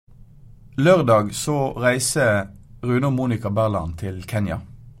Lørdag så reiser Rune og Monica Berland til Kenya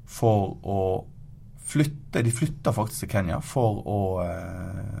for å flytte. De flytter faktisk til Kenya for å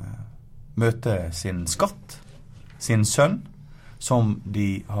møte sin skatt, sin sønn, som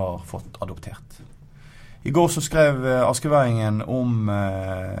de har fått adoptert. I går så skrev Askeværingen om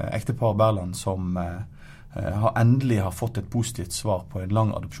ektepar Berland som endelig har fått et positivt svar på en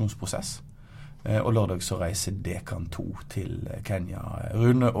lang adopsjonsprosess. Og lørdag så reiser Dekan 2 til Kenya.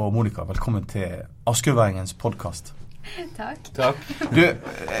 Rune og Monica, velkommen til Askeværingens podcast. Takk. Du,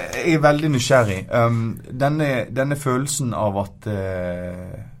 jeg er veldig nysgjerrig. Denne følelsen av at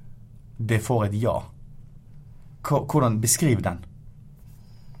det får et ja. Hvordan beskriv den?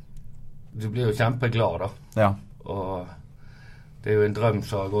 Du blir jo kjempeglad da. Ja. Og det er jo en drøm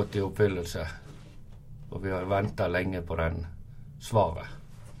som har gått i oppfyllelse. Og vi har ventet lenge på den svaret.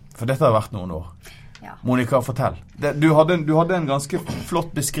 For dette har vært noen år. Ja. Monica, fortell. Du hadde en ganske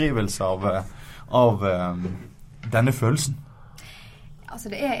flott beskrivelse av denne følelsen.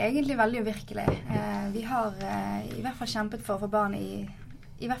 Altså det er egentlig veldig uvirkelig. Vi har i hvert fall kjempet for å få barn i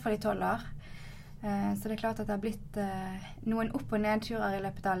hvert fall i 12 år. Så det er klart at det har blitt noen opp- og nedturer i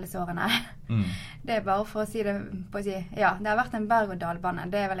løpet av alle disse årene. Det er bare for å si det på å si, ja, det har vært en berg- og dalbane.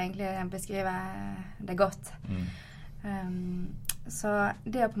 Det er vel egentlig å beskrive det godt. Så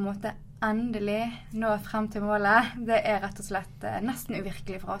det å på en måte endelig nå frem til målet, det er rett og slett nesten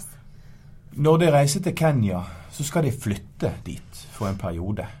uvirkelig for oss. Når de reiser til Kenya, så skal de flytte dit for en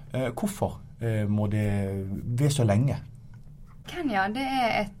periode. Hvorfor må det være så lenge? Kenya, det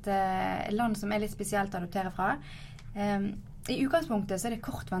er et land som er litt spesielt å adoptere fra. I utgangspunktet så er det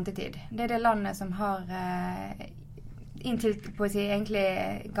kort ventetid. Det er det landet som har inntil på å si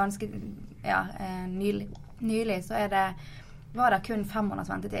egentlig ganske nylig så var det kun 5 måneders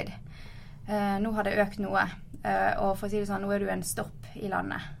ventetid. Nå har det økt noe, og for å si det sånn, nå er det jo en stopp i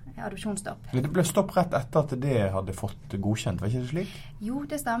landet, adopsjonsstopp. Det ble stopp rett etter at det hadde fått godkjent, var ikke det slik? Jo,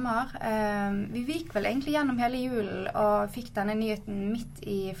 det stemmer. Vi gikk vel egentlig gjennom hele julen og fikk denne nyheten midt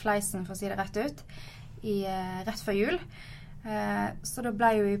i fleisen, for å si det rett ut, rett før jul. Så da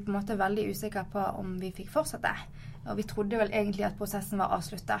ble jo vi på en måte veldig usikre på om vi fikk fortsette. Og vi trodde vel egentlig at prosessen var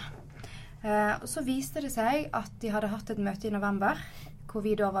avsluttet. Og så viste det seg at de hadde hatt et møte i november, hvor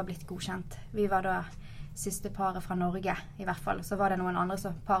vi da var blitt godkjent. Vi var da siste paret fra Norge, i hvert fall. Så var det noen andre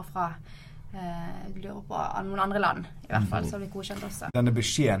par fra lurer på noen andre land, i hvert fall, som ble godkjent også. Denne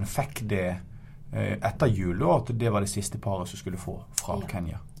beskjeden fikk det etter jul, da, at det var det siste paret som skulle få fra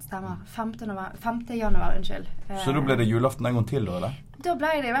Kenya. Stemmer. 5. januar, unnskyld. Så da ble det julaften en gang til, da, eller? Da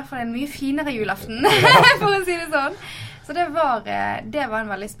ble det i hvert fall en mye finere julaften, for å si det sånn. Så det var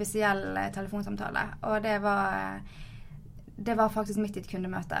en veldig spesiell telefonsamtale, og det var faktisk midt i et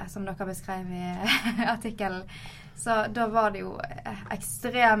kundemøte, som dere beskrev i artikkelen. Så da var det jo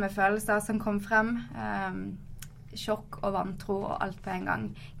ekstreme følelser som kom frem. Sjokk og vantro og alt på en gang.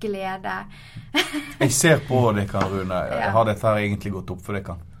 Glede. Jeg ser på det, Rune. Har dette her egentlig gått opp for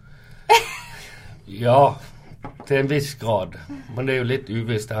deg? Ja, til en viss grad. Men det er jo litt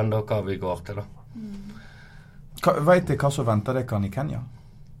uvisst enda hva vi går til da. Vet du hva som venter deg i Kenya?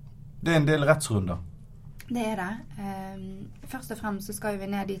 Det er en del rettsrunder. Det er det. Først og fremst så skal vi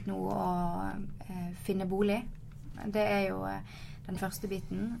ned dit nå og finne bolig. Det er jo den første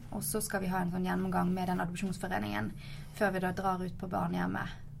biten. Og så skal vi ha en sånn gjennomgang med den adopsjonsforeningen før vi da drar ut på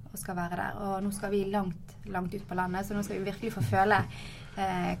barnehjemmet og skal være der. Og nå skal vi langt ut på landet, så nå skal vi virkelig få føle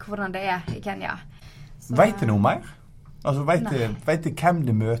hvordan det er i Kenya. Vet du noe mer? Altså, vet du hvem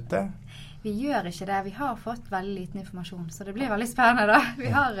du møter? Vi gjør ikke det. Vi har fått veldig liten informasjon, så det blir veldig spennende da.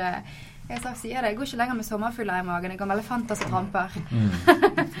 Vi har, jeg sier det, jeg går ikke lenger med sommerfugler i magen, jeg går med elefanter som tramper.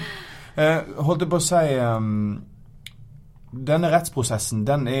 Holdt jeg på å si, denne rettsprosessen,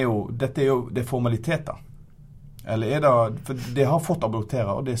 dette er jo formaliteter. Eller er det, for det har fått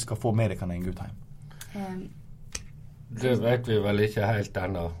adoptere, og det skal få med det kan en gutt hjem. Det vet vi vel ikke helt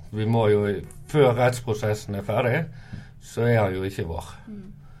ennå. Vi må jo, før rettsprosessen er ferdig, så er han jo ikke vår.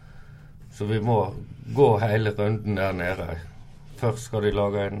 Så vi må gå hele runden der nede. Først skal de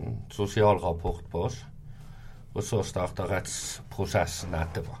lage en sosialrapport på oss, og så starter rettsprosessen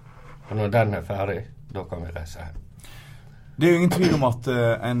etterpå. Og når den er ferdig, da kan vi reise hjem. Det er jo ingen tvil om at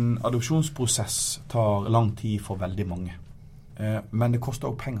en adopsjonsprosess tar lang tid for veldig mange. Men det koster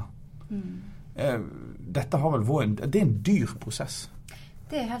også penger. Dette har vel vært det er en dyr prosess.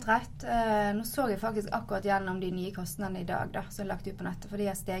 Det er helt rett. Nå så jeg faktisk akkurat gjennom de nye kostnadene i dag da, som er lagt ut på nettet, for de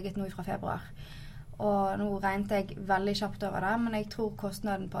har steget nå fra februar. Og nå regnet jeg veldig kjapt over det, men jeg tror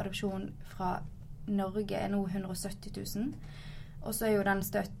kostnaden på adopsjon fra Norge er nå 170 000. Og så er jo den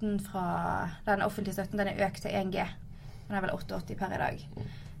støtten fra, den offentlige støtten, den er økt til 1G. Den er vel 88 per i dag.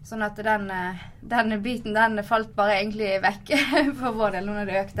 Sånn at den biten, den falt bare egentlig vekk for vår del når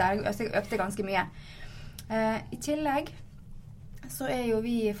det økte ganske mye. I tillegg så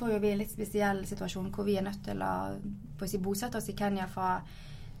får vi en litt spesiell situasjon hvor vi nødt til å bosette oss i Kenya fra,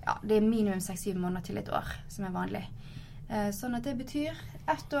 det minimum 6-7 måneder til et år, som vanlig. Sånn at det betyr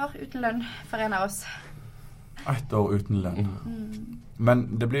 1 år uten lønn for en av oss. 1 år uten lønn. Men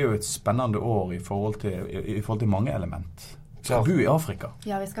det blir jo et spennende år i forhold til mange element. Skal du i Afrika?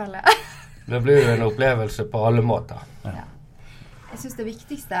 Ja, vi skal det. Det blir jo en opplevelse på alle måter. Ja. Jeg synes det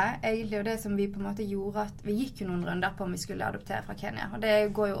viktigste egentlig er det som vi på en måte gjorde, at vi gikk jo noen runder på om vi skulle adoptere fra Kenya, og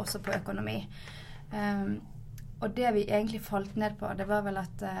det går jo også på økonomi. Og det vi egentlig falt ned på, det var vel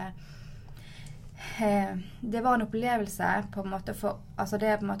at det var en opplevelse på en måte altså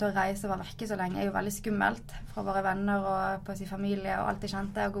det på en måte å reise og være vekke så lenge er jo veldig skummelt fra våre venner og på sin familie og alltid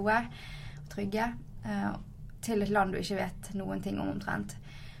kjente og gode og trygge til et land du ikke vet noen ting om omtrent.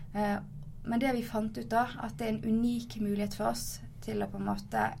 Men det vi fant ut da, at det er en unik mulighet for oss til å på en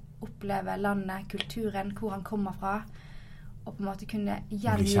måte oppleve landet, kulturen, hvor han kommer fra, og på en måte kunne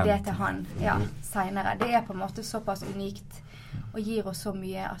gjengi det til han senere. Det er på en måte såpass unikt og gir oss så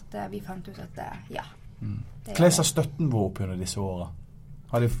mye at vi fant ut at Hvordan har støtten vår opp under disse årene?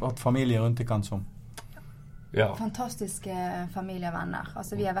 Har de hatt familie rundt i Kansom? Ja. Fantastiske familievenner.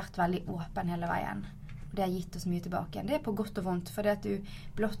 Altså vi har vært veldig åpne hele veien. Det har gitt oss mye tilbake. Det er på godt og vondt, for det at du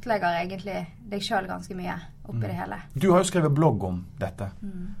blottlegger egentlig deg selv ganske mye oppi det hele. Du har jo skrevet blogg om dette.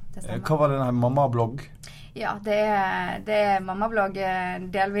 Det Hva var det denne mamma-blogg? Ja, det er mamma-blogg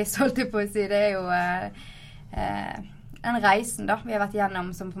delvis, holdt jeg på å si. Det er jo en reisen da vi har vært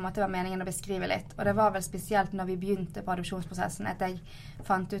gjennom som på en måte var meningen å beskrive litt. Og det var vel spesielt når vi begynte på adopsjonsprosessen at jeg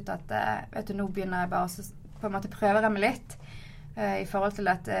fant ut at nå begynner jeg bare på en måte prøve meg litt. I forhold til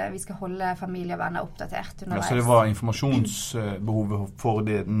at vi skal holde familie og venner oppdatert underveis. Så det var informasjonsbehovet for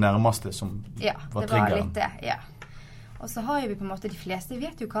det nærmeste som var triggeren? Ja, det var litt det, Og så har vi på en måte, de fleste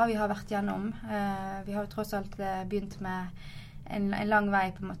vet jo hva vi har vært gjennom. Vi har jo tross alt begynt med en lang vei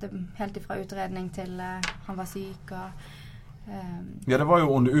på en måte, helt ifra utredning til han var syk. Ja, det var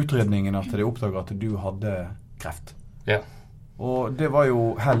jo under utredningen at det oppdaget at du hadde kreft. Ja. Og det var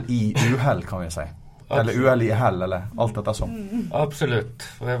jo hell i uhell, kan vi si. Eller uhell i hell, eller alt dette sånn. Absolutt.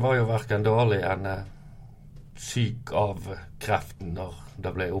 For jeg var jo hverken dårlig enn syk av kreften når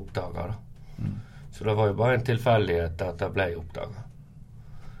det ble oppdaget. Så det var jo bare en tilfeldighet at det ble oppdaget.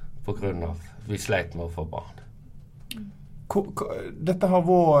 På grunn av vi sleit med å få barn. Dette har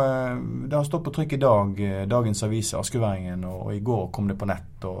det har stått på trykk i dag, dagens avis, Askeværingen, og i går kom det på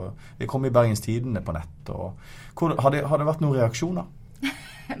nett, og det kom i Bergens Tidende på nett. Har det vært noen reaksjoner?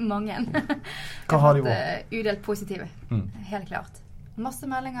 Mange. Hva har de vært? Udelt positive, helt klart. Masse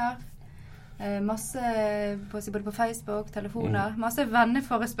meldinger, masse både på Facebook, telefoner, masse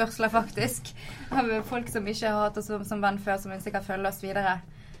venneforespørsler faktisk, av folk som ikke har hatt oss som venn før, som sikkert følger oss videre.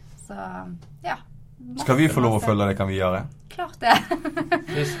 Så, ja. Skal vi få lov å følge det, kan vi gjøre? Klart det.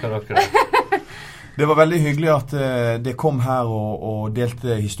 Det skal dere det. Det var veldig hyggelig at det kom her og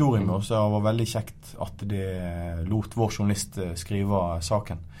delte historien med oss. Det var veldig kjekt at det lot vår journalist skrive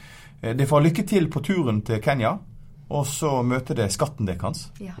saken. Det får lykke til på turen til Kenya, og så møter det skatten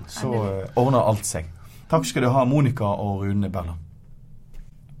deres. Ja, så ordner alt seg. Takk skal du ha, Monica og Rune Berland.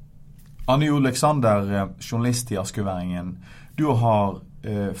 Anne Jo Alexander, journalist i Askeværingen. Du har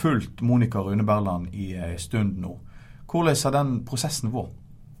fulgt Monica og Rune Berland i en stund nå. Hvordan har den prosessen vært?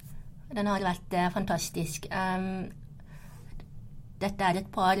 Den har vært fantastisk. Dette er et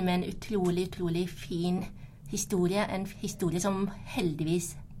par med en utrolig fin historie. En historie som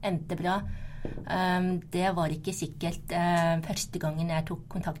heldigvis endte bra. Det var ikke sikkert første gangen jeg tok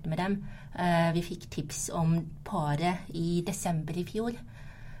kontakt med dem. Vi fikk tips om paret i desember i fjor.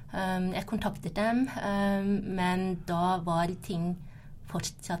 Jeg kontaktet dem, men da var ting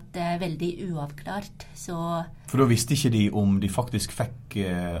fortsatt veldig uavklart. For da visste ikke de om de faktisk fikk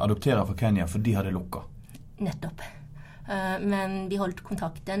adoptere fra Kenya, for de hadde lukket? Nettopp. Men vi holdt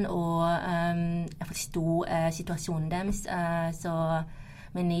kontakten, og jeg forstod situasjonen deres.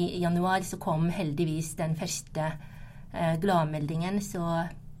 Men i januar så kom heldigvis den første gladmeldingen, så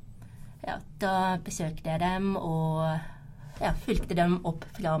ja, da besøkte jeg dem og fulgte dem opp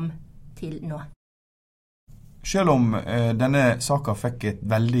fram til nå. Selv om denne saken fikk et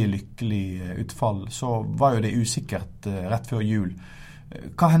veldig lykkelig utfall, så var jo det usikkert rett før jul.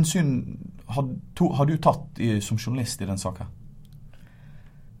 Hva hensyn har du tatt som journalist i den saken?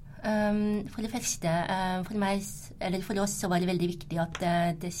 For det første, for oss så var det veldig viktig at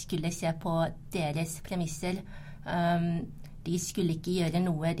det skulle se på deres premisser. De skulle ikke gjøre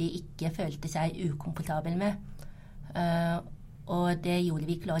noe de ikke følte seg ukomfortabel med. Og det gjorde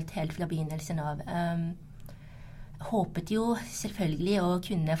vi klart helt fra begynnelsen av. Håpet jo selvfølgelig å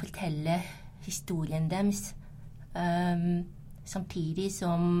kunne fortelle historien deres, samtidig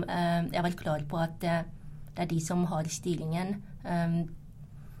som jeg var klar på at det de som har styringen.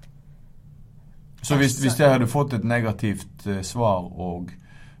 Så hvis jeg hadde fått et negativt svar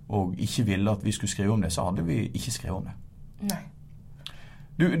og ikke ville at vi skulle skrive om det, så hadde vi ikke skrevet om det? Nei.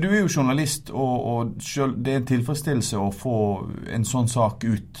 Du jo journalist, og selv, det en tilfredsstillelse å få en sånn sak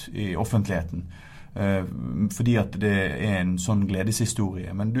ut i offentligheten, fordi at det en sånn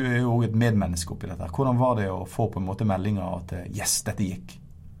gledeshistorie. Men du jo også et medmenneske oppi dette. Hvordan var det å få på en måte meldinger at yes, dette gikk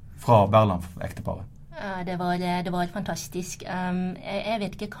fra Berland-ekteparet? Ja, det var fantastisk. Jeg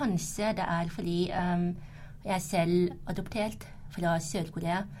vet ikke, kanskje det fordi jeg selv adoptert fra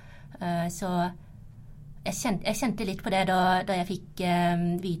Sør-Korea, så jeg kjente litt på det da jeg fikk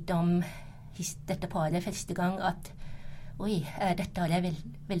vite om dette paret første gang, at oi, dette har jeg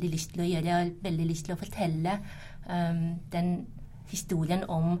veldig lyst til å gjøre. Jeg har veldig lyst til å fortelle den historien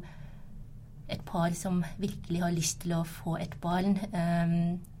om et par som virkelig har lyst til å få et barn,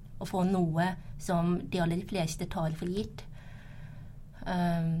 og få noe som de aller fleste tar for gitt.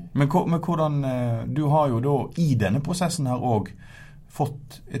 Men hvordan, du har jo da i denne prosessen her også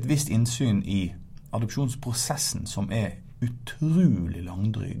fått et visst innsyn i adopsjonsprosessen, som utrolig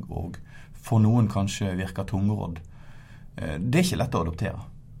langdryg og for noen kanskje virker tungrodd. Det ikke lett å adoptere.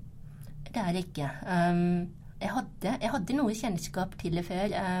 Det ikke. Jeg hadde noe kjennskap til det før.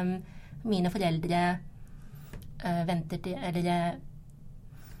 Mine foreldre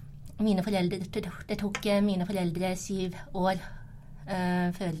det tok mine foreldre 7 år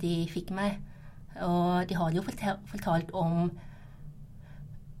før de fikk meg. Og de har jo fortalt om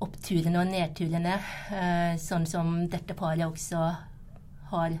oppturene og nedturene, sånn som dette paret også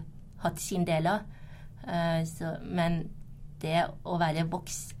har hatt sin del av. Men det å være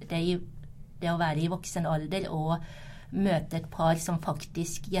i voksen alder og møte et par som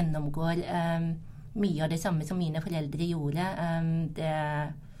faktisk gjennomgår mye av det samme som mine foreldre gjorde,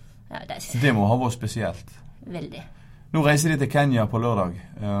 det må ha vært spesielt. Veldig. Nå reiser de til Kenya på lørdag.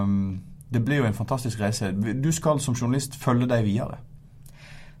 Det blir jo en fantastisk reise. Du skal som journalist følge deg videre.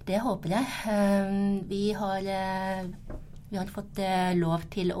 Det håper jeg. Vi har fått lov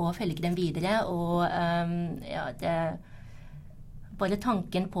til å følge dem videre, og bare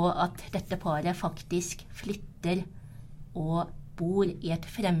tanken på at dette paret faktisk flytter og bor i et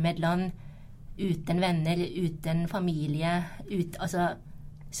fremmed land uten venner, uten familie,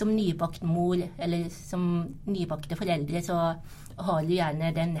 som nybakt mor eller som nybakte foreldre, så har du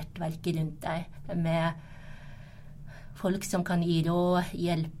gjerne det nettverket rundt deg med folk som kan gi råd,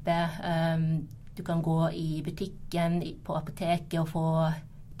 hjelpe. Du kan gå i butikken, på apoteket og få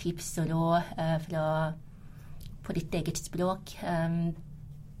tips og råd på ditt eget språk.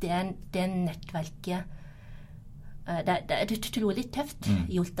 Det nettverket, det utrolig tøft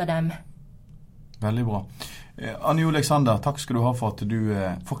gjort av dem. Veldig bra. Anne Jo Alexander, takk skal du ha for at du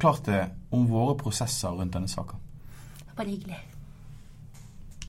forklarte om våre prosesser rundt denne saken. Bare hyggelig.